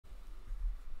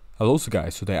Hello, so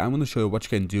guys, today I'm going to show you what you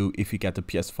can do if you get the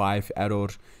Ps5 Error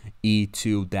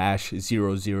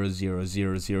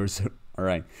E2-000000.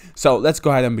 Alright, so let's go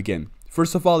ahead and begin.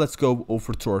 First of all, let's go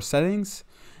over to our settings.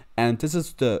 And this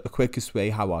is the quickest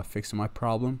way how I fix my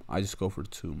problem. I just go over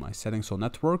to my settings on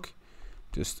network,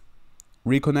 just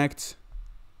reconnect,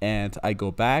 and I go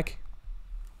back.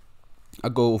 I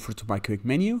go over to my quick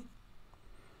menu,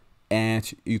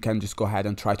 and you can just go ahead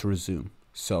and try to resume.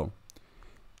 So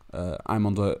I'm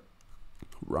on the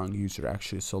wrong user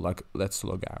actually, so let's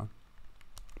log out.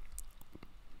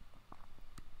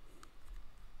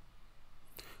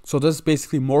 So this is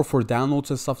basically more for downloads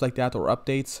and stuff like that, or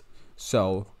updates.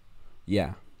 So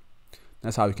yeah,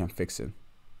 that's how you can fix it.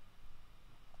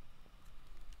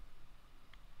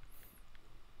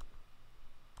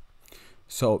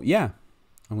 So yeah,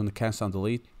 I'm gonna cancel and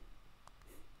delete.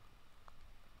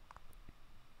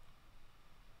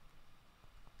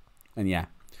 And yeah,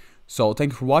 so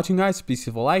thank you for watching, guys. Please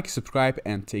leave a like, subscribe,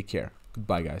 and take care.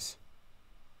 Goodbye, guys.